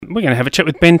We're going to have a chat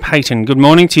with Behn Payten. Good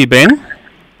morning to you, Ben.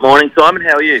 Morning, Simon.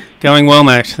 How are you? Going well,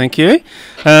 mate. Thank you.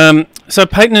 So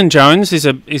Payten and Jones is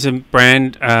a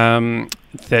brand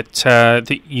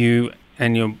that you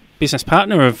and your business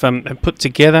partner have put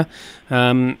together,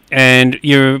 and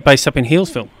you're based up in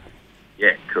Healesville.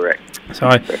 Yeah, correct.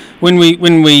 So when we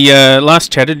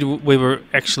last chatted, we were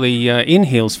actually in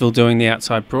Healesville doing the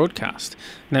outside broadcast.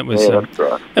 And that was that's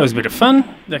right. That was a bit of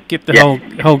fun. That get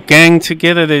the whole gang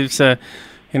together. There's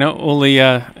all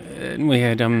the we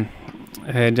had Cam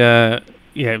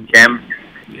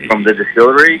from the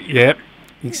distillery. Yeah,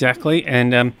 exactly.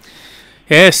 And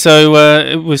so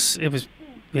it was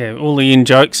all the in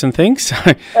jokes and things.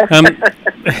 So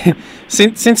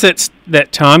since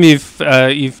that time,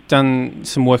 you've done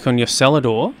some work on your cellar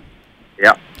door.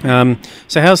 Yeah.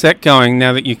 So how's that going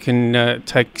now that you can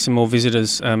take some more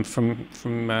visitors from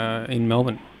in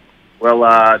Melbourne?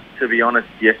 Well, to be honest,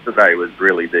 yesterday was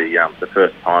really the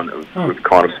first time that we've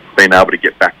kind of been able to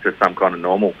get back to some kind of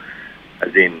normal,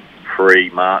 as in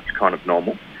pre-March kind of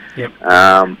normal. Yep.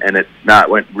 And it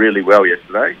went really well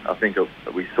yesterday. I think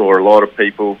we saw a lot of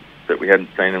people that we hadn't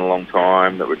seen in a long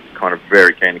time that were kind of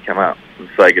very keen to come up and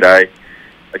say good day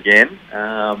again.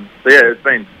 It's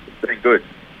been good.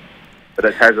 But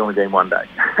it has only been one day.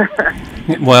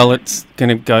 Well, it's going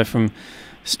to go from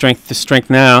strength to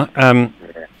strength now.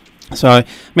 So, I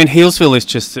mean, Healesville is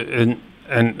just an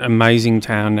amazing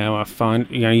town now, I find.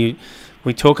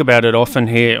 We talk about it often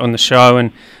here on the show,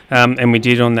 and we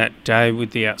did on that day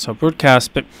with the outside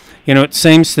broadcast. But, it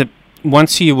seems that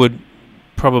once you would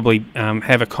probably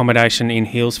have accommodation in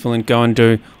Healesville and go and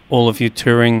do all of your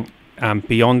touring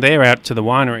beyond there out to the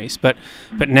wineries. But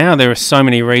now there are so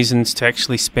many reasons to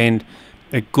actually spend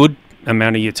a good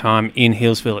amount of your time in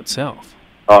Healesville itself.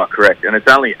 Oh, correct. And it's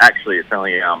only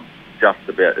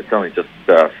just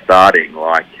starting.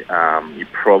 Like you're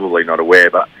probably not aware,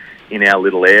 but in our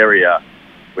little area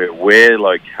where we're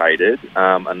located,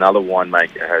 another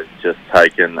winemaker has just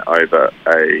taken over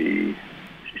a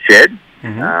shed.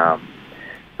 Mm-hmm.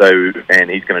 And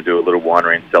he's going to do a little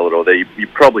winery and cellar door there. You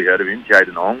probably heard of him,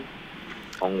 Jaden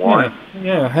Ong Wine.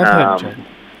 Yeah, I have heard Jaden.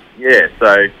 Yeah,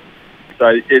 so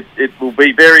it will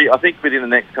be I think within the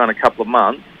next kind of couple of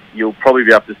months, you'll probably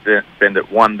be able to spend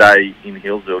it one day in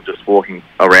Healesville just walking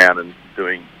around and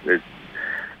doing, there's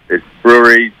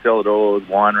breweries, cellar doors,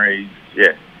 wineries,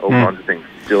 all kinds of things.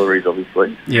 Distilleries,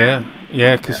 obviously. Yeah,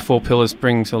 because Four Pillars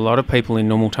brings a lot of people in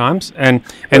normal times. And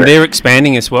they're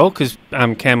expanding as well, because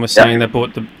Cam was saying they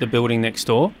bought the building next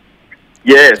door.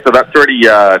 Yeah, so that's already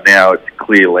now it's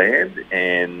clear land,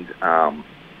 and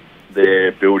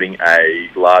they're building a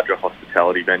larger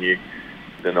hospitality venue,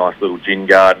 the nice little gin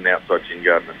garden, outside gin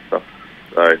garden and stuff.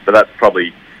 So that's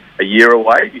probably a year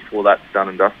away before that's done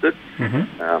and dusted.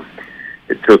 Mm-hmm.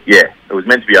 It was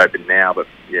meant to be open now, but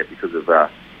because of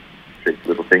this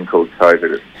little thing called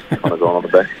COVID, it's kind of gone on the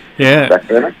back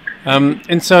burner.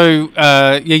 And so,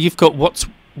 you've got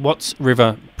Watts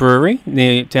River Brewery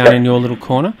down in your little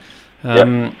corner.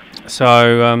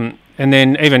 So, and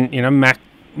then even,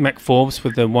 Mac Forbes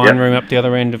with the wine room up the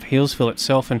other end of Healesville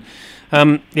itself. And,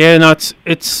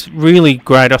 it's really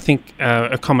great. I think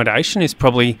accommodation is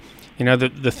probably,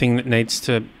 the thing that needs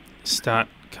to start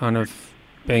kind of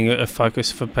being a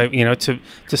focus for people,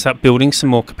 to start building some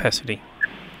more capacity.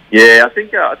 Yeah, I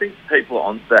think people are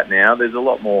onto that now. There's a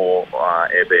lot more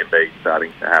Airbnb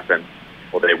starting to happen,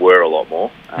 or there were a lot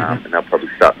more, and they'll probably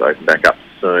start to open back up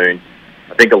soon.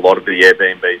 I think a lot of the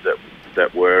Airbnbs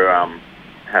that were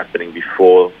happening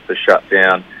before the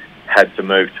shutdown had to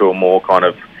move to a more kind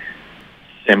of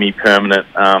semi-permanent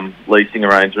leasing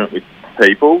arrangement with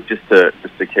people just to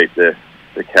keep the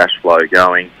cash flow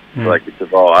going so they could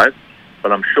survive.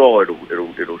 But I'm sure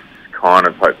it'll kind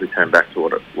of hopefully turn back to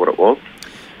what it was.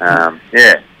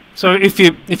 So if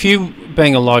you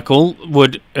being a local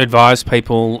would advise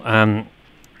people, if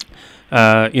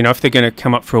they're going to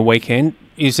come up for a weekend,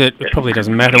 it probably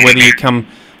doesn't matter whether you come,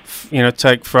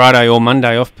 take Friday or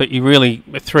Monday off, but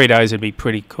 3 days would be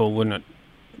pretty cool, wouldn't it?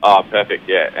 Oh, perfect,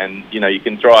 yeah. And, you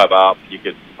can drive up, you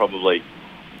could probably,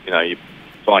 you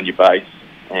find your base,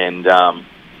 and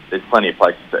there's plenty of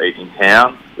places to eat in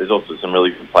town. There's also some really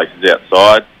good places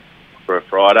outside for a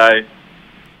Friday,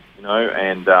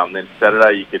 and then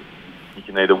Saturday you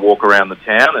can either walk around the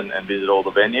town and visit all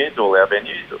our venues,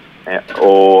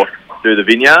 or do the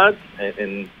vineyards,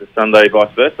 and the Sunday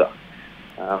vice versa.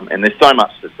 And there's so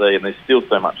much to see, and there's still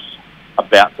so much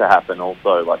about to happen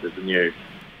also. Like there's a new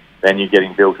venue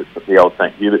getting built at the old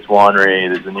St. Hubert's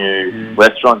winery. There's a new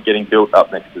restaurant getting built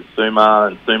up next to Suma,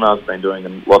 and Suma's been doing a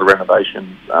lot of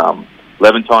renovations.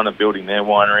 Levantine are building their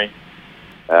winery.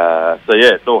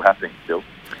 It's all happening still.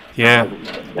 Yeah,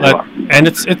 and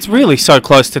it's really so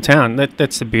close to town.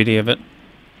 That's the beauty of it.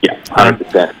 Yeah,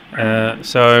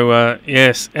 100%.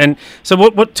 Yes, and so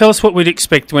what? Tell us what we'd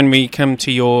expect when we come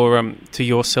to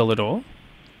your cellar door.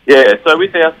 Yeah, so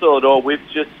with our cellar door, we've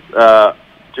just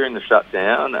during the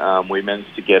shutdown, we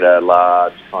managed to get a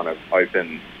large kind of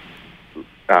open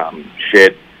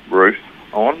shed roof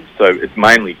on. So it's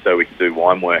mainly so we can do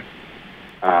wine work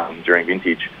during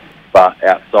vintage. But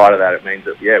outside of that, it means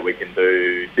that, we can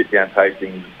do sit-down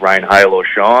tastings, rain, hail or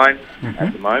shine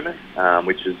at the moment,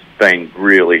 which has been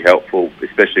really helpful,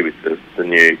 especially with the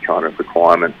new kind of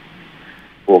requirements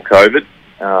for COVID.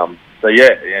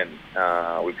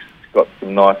 We've got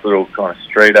some nice little kind of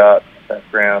street art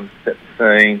background, set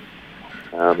the scene.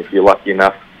 If you're lucky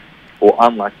enough or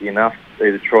unlucky enough,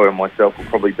 either Troy or myself will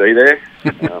probably be there.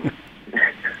 And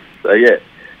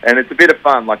it's a bit of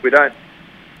fun. Like, we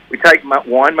take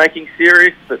winemaking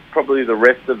serious, but probably the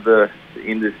rest of the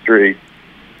industry,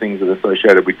 things that are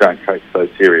associated, we don't take so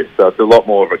serious. So it's a lot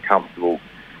more of a comfortable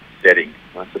setting,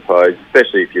 I suppose,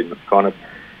 especially if you're kind of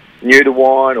new to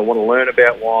wine or want to learn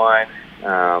about wine.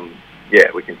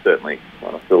 We can certainly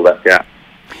kind of fill that gap.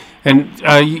 And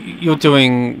you're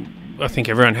doing, I think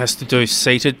everyone has to do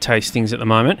seated tastings at the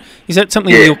moment. Is that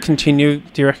something you'll continue,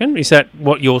 do you reckon? Is that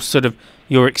what your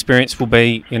experience will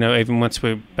be, even once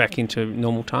we're back into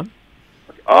normal time?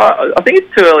 I think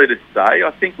it's too early to say.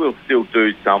 I think we'll still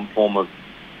do some form of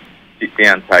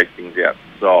sit-down tastings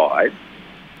outside,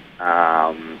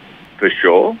 for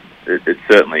sure. It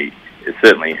certainly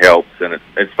helps, and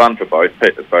it's fun for both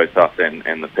us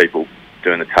and the people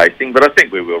doing the tasting. But I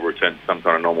think we will return to some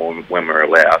kind of normal when we're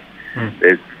allowed.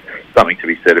 There's something to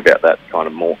be said about that kind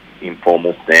of more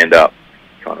informal stand-up,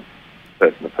 kind of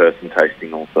person-to-person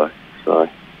tasting also. So,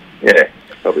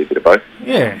 probably a bit of both.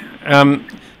 Yeah.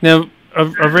 Now,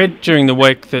 I read during the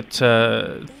week that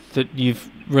you've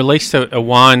released a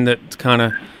wine that kind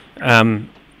of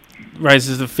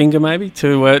raises the finger maybe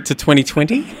to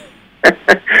 2020.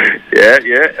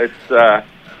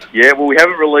 Well, we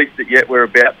haven't released it yet. We're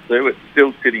about to. It's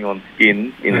still sitting on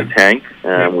skins in the tank.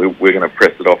 We're going to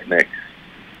press it off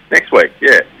next week.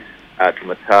 It's a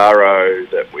Mataro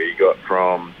that we got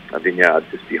from a vineyard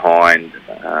just behind,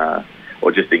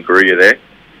 or just in Gruyere there.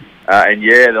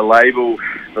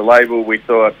 The label we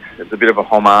thought it's a bit of a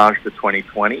homage to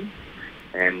 2020,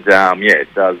 and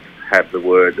it does have the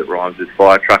word that rhymes with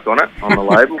fire truck on it on the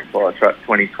label, fire truck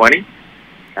 2020.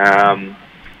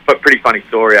 But pretty funny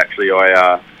story actually.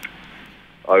 I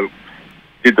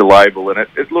did the label, and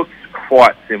it looks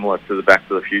quite similar to the Back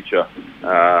to the Future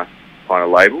kind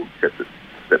of label, except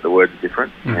that the words are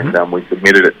different. And we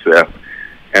submitted it to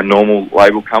our normal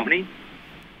label company,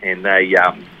 and they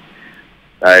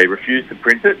refused to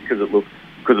print it because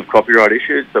of copyright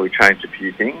issues. So we changed a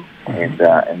few things, and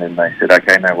then they said,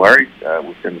 okay, no worries,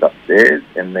 we'll send it upstairs.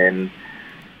 And then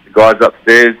the guys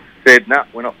upstairs said, no,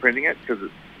 we're not printing it because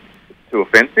it's too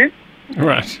offensive.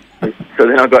 Right. So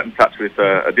then I got in touch with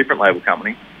a different label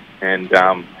company, and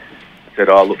I said,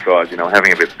 oh, look, guys, we're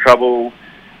having a bit of trouble.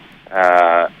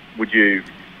 Would you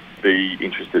be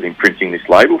interested in printing this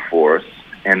label for us?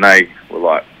 And they were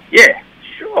like, yeah,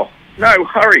 sure, no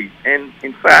worries. And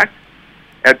in fact,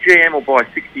 our GM will buy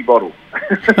 60 bottles.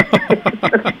 I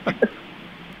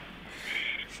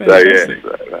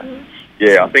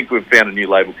think we've found a new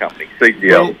label company,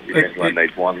 CCL. If anyone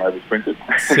needs wine labels printed.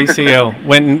 CCL,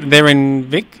 when they're in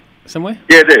Vic somewhere?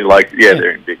 Yeah,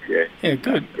 they're in Vic. Yeah. Yeah,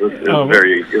 good.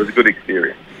 It was a good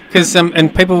experience. Because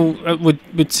and people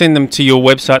would send them to your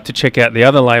website to check out the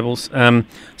other labels.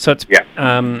 So it's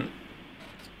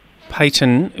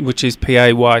Payten, which is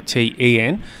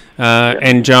Payten,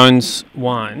 and Jones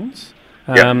Wines,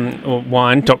 or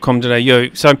wine.com.au.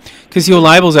 So, because your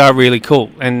labels are really cool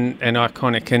and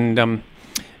iconic,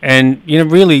 and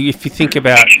really, if you think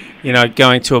about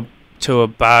going to a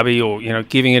barbie or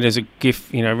giving it as a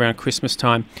gift around Christmas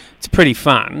time, it's pretty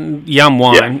fun. Yum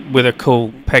wine with a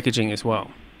cool packaging as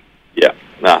well. Yeah,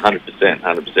 no,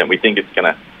 100%. We think it's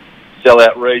going to sell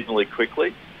out reasonably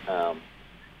quickly.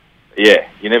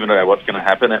 You never know what's going to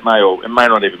happen. It may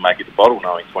not even make it to bottle,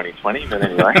 knowing 2020. But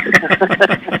anyway,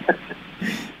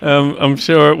 I'm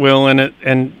sure it will.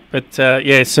 But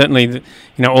certainly,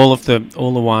 all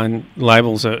the wine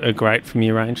labels are great from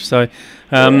your range. So,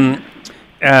 so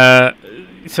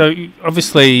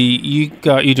obviously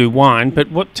you do wine,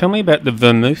 but tell me about the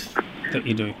vermouth that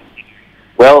you do.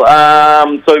 Well,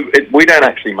 we don't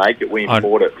actually make it. We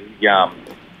import it.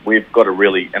 We've got a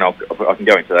really, and I can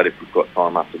go into that if we've got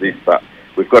time after this, but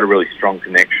we've got a really strong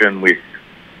connection with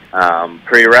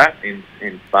Priorat in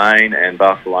Spain and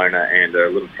Barcelona and a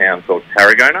little town called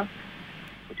Tarragona,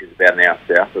 which is about an hour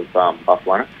south of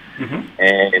Barcelona.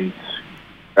 and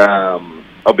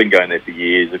I've been going there for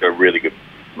years. I've got a really good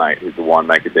mate who's a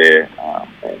winemaker there,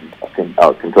 and I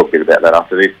can talk a bit about that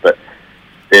after this. But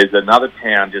there's another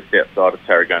town just outside of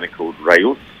Tarragona called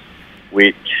Reus,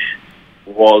 which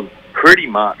was pretty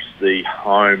much the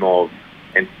home of,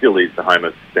 and still is the home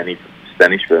of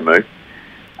Spanish vermouth.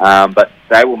 But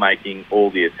they were making all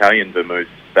the Italian vermouths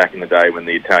back in the day when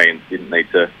the Italians didn't need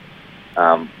to.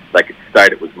 They could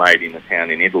state it was made in a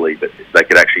town in Italy, but they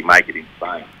could actually make it in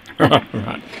Spain.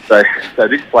 Right. So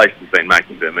this place has been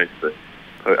making vermouth for,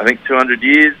 I think, 200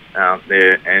 years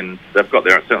there, and they've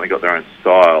certainly got their own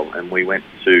style. And we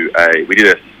did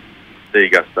a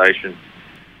degustation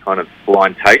kind of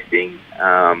blind tasting,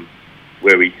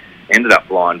 where we ended up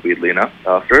blind, weirdly enough,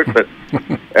 after it. But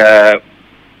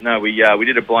we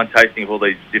did a blind tasting of all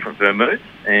these different vermouths,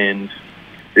 and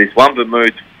this one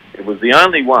vermouth, it was the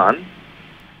only one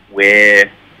where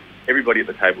everybody at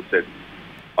the table said,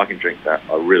 I can drink that,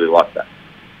 I really like that.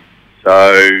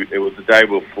 So it was the day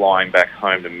we were flying back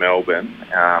home to Melbourne.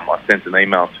 I sent an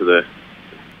email to the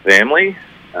family.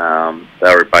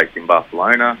 They were based in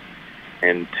Barcelona,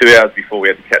 and 2 hours before we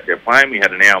had to catch our plane, we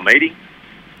had an hour meeting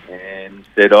and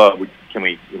said, would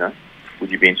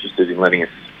you be interested in letting us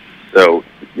sell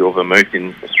your vermouth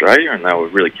in Australia? And they were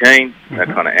really keen. They're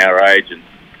kind of our age and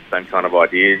same kind of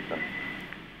ideas.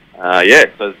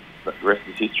 So the rest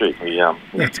is history.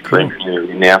 That's cool. We've been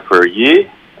here now for a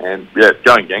year, and it's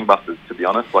going gangbusters, to be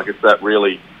honest. Like, it's not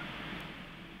really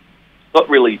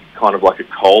kind of like a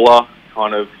cola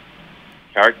kind of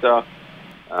character,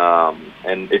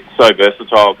 and it's so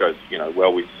versatile. It goes,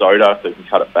 well with soda, so you can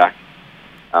cut it back.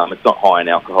 It's not high in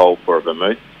alcohol for a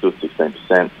vermouth, still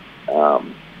 16%.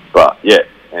 But yeah,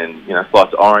 and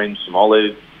slice of orange, some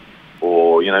olives,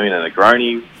 or in a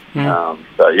Negroni.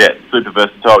 So yeah, super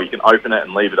versatile. You can open it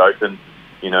and leave it open,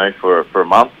 for a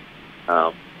month,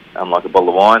 unlike a bottle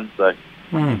of wine. So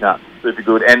super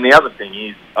good. And the other thing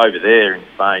is, over there in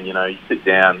Spain, you sit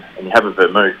down and you have a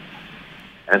vermouth,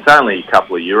 and it's only a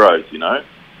couple of euros,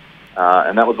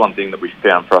 and that was one thing that we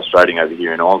found frustrating over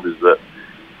here in Oz, is that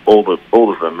all the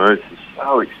vermouth is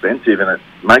so expensive, and it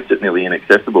makes it nearly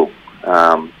inaccessible.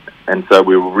 And so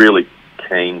we were really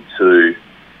keen to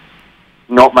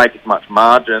not make as much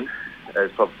margin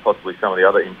as possibly some of the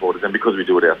other importers, and because we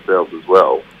do it ourselves as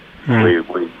well,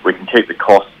 we can keep the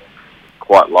cost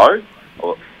quite low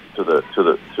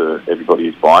to everybody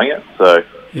who's buying it. So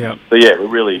yeah, we're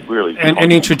really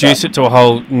and introduce it to a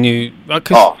whole new.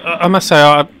 Because I must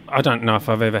say, I don't know if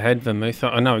I've ever had vermouth.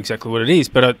 I know exactly what it is,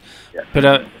 but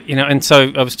and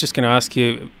so I was just going to ask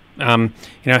you,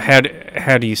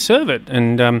 how do you serve it?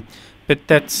 And but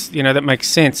that's that makes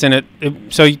sense. And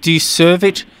so do you serve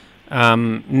it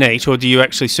neat, or do you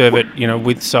actually serve it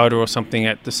with soda or something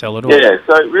at the cellar door? Yeah,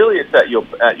 so really it's at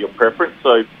your preference.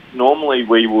 So normally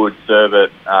we would serve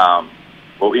it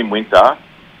in winter,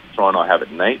 try not have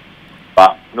it neat,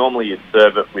 but normally you'd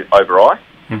serve it with over ice,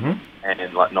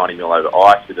 and like 90 ml over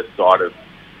ice with a side of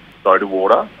soda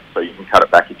water, so you can cut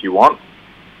it back if you want.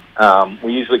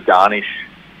 We usually garnish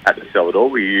at the cellar door.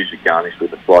 We usually garnish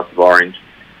with a slice of orange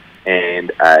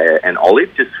and an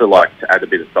olive, just for to add a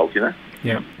bit of saltiness.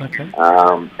 Yeah. Okay.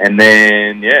 And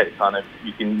then kind of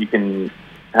you can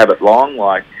have it long,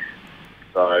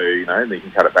 and you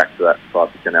can cut it back to that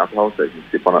 5% alcohol, so you can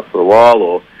sip on it for a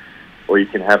while, or you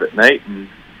can have it neat and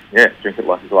drink it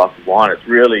like a glass of wine. It's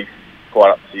really quite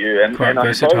up to you. And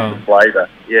I suppose the flavour,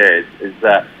 is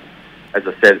that, as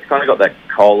I said, it's kind of got that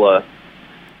cola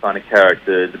kind of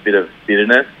character, a bit of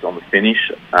bitterness on the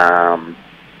finish. And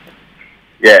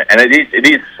it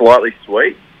is slightly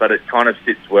sweet, but it kind of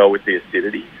sits well with the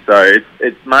acidity. So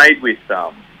it's made with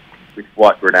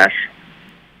white Grenache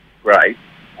grapes,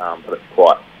 but it's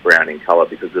quite brown in colour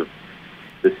because of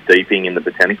the steeping in the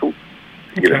botanicals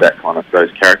to give it that kind of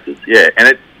those characters. Yeah,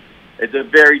 and it's a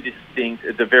very distinct,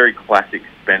 it's a very classic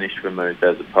Spanish vermouth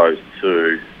as opposed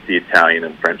to the Italian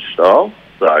and French style.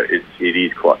 So it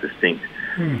is quite distinct.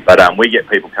 But we get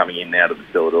people coming in now to the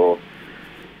cellar door,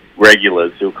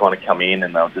 regulars who'll kind of come in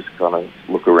and they'll just kind of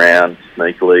look around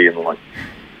sneakily and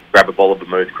grab a bottle of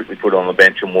vermouth, quickly put it on the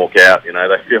bench and walk out. They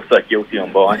feel so guilty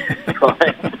on buying a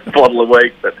bottle a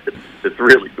week, but it's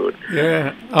really good.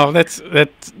 Yeah. Oh, that's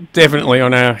definitely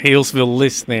on our Healesville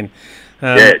list then.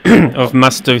 Of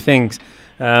must-do things.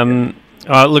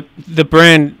 Look, the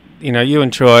brand, you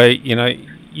and Troy,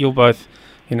 you're both,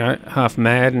 half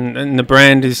mad, and the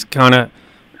brand is kind of,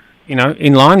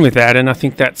 in line with that, and I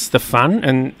think that's the fun.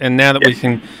 And now that we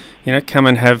can, come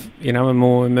and have, a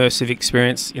more immersive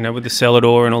experience, with the cellar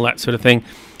door and all that sort of thing,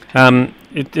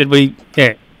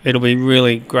 it'll be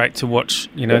really great to watch.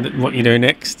 What you do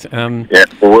next. Yeah,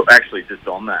 well, actually, just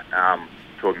on that,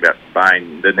 talking about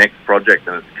Spain, the next project,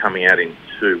 and it's coming out in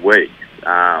 2 weeks,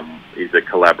 is a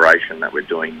collaboration that we're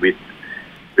doing with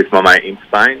my mate in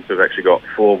Spain. So we've actually got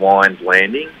 4 wines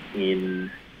landing in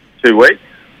 2 weeks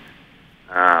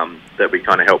that we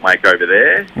kind of help make over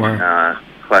there. Wow.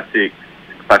 Classic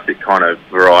kind of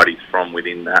varieties from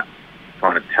within that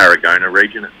kind of Tarragona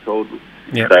region, it's called.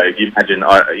 Yep. So if you imagine,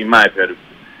 you may have heard of,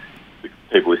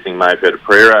 people listening may have heard of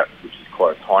Pereira, which is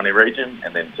quite a tiny region,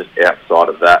 and then just outside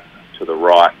of that, to the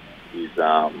right, is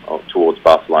towards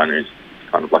Barcelona, is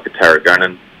kind of like a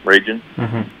Tarragonan region.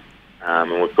 Mm-hmm.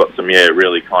 And we've got some,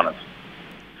 really kind of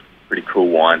pretty cool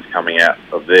wines coming out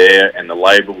of there, and the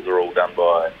labels are all done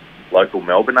by local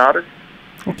Melbourne artists.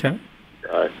 Okay.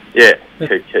 So,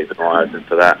 keep an eye open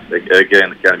for that.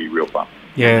 Again, it's going to be real fun.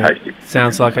 Yeah, tasty.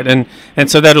 Sounds like it.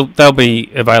 And so they'll be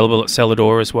available at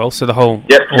Cellar as well. So the whole...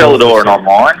 Yep, Cellar and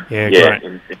online. Yeah, great.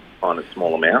 In kind of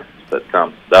small amounts. But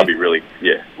they'll be really,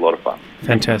 a lot of fun.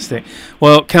 Fantastic.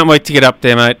 Well, can't wait to get up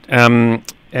there, mate. And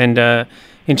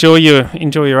enjoy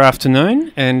your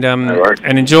afternoon, and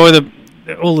enjoy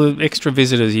all the extra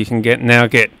visitors you can get, and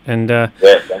thank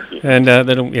you. And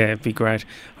that'll be great.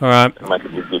 All right. It'll make a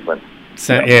big difference.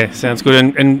 Sounds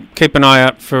good. And keep an eye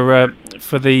out for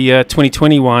the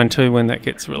 2020 wine too when that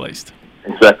gets released.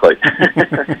 Exactly.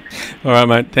 All right,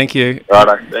 mate. Thank you.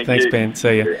 Righto. Thanks, Ben.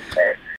 See you.